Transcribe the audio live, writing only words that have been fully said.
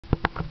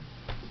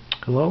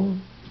Hello,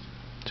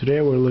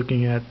 today we're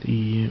looking at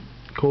the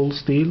Cold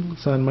Steel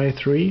Sanmai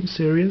 3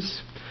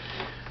 series,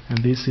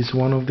 and this is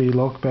one of the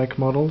lockback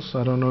models.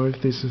 I don't know if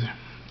this is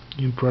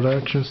in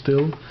production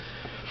still.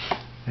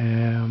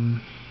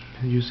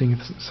 Using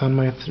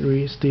Sanmai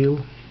 3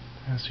 steel.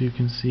 As you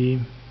can see,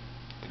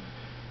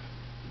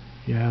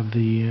 you have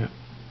the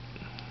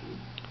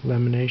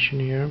lamination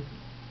here.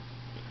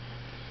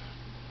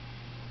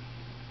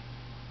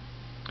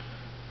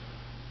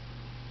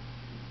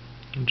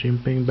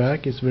 Jimping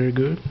back is very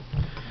good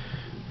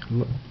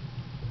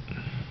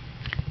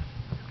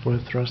for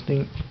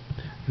thrusting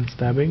and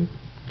stabbing.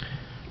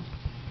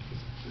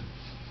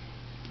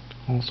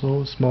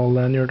 Also small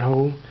lanyard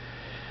hole,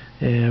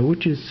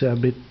 which is a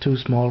bit too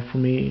small for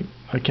me.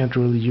 I can't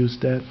really use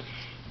that.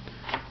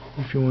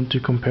 If you want to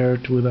compare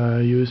it with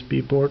a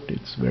USB port,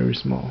 it's very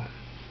small.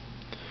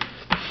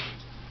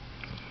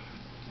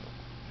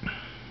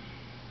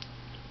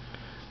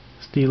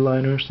 Steel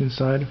liners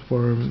inside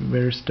for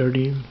very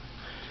sturdy,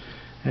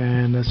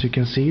 and as you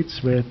can see, it's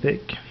very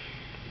thick.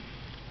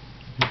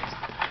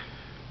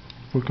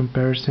 For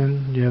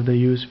comparison, you have the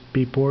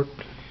USB port.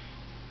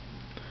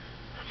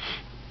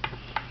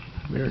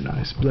 Very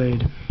nice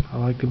blade. I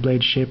like the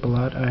blade shape a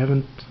lot. I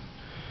haven't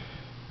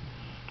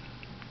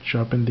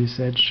sharpened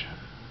this edge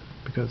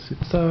because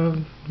it's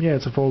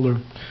a folder,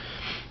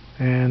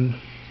 and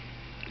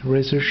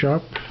razor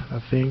sharp. I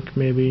think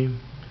maybe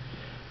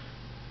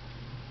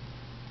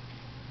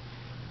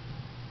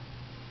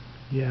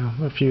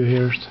a few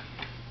hairs.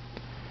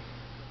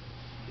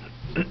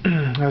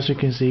 As you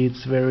can see,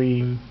 it's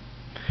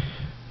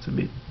a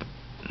bit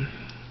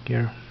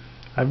here.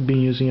 I've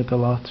been using it a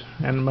lot,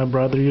 and my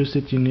brother used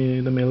it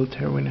in the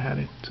military when he had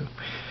it. So,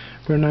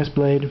 very nice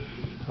blade.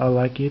 I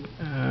like it.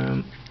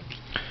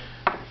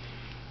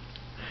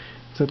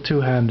 It's a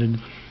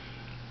two-handed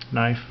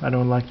knife. I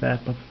don't like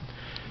that, but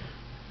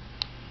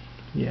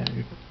yeah,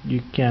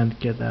 you can't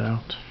get that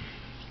out.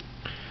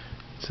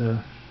 It's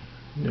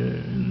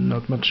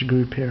not much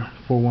grip here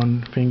for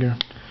one finger,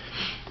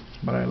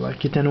 but I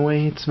like it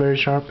anyway. It's very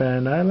sharp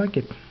and I like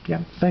it.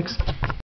 Yeah, thanks.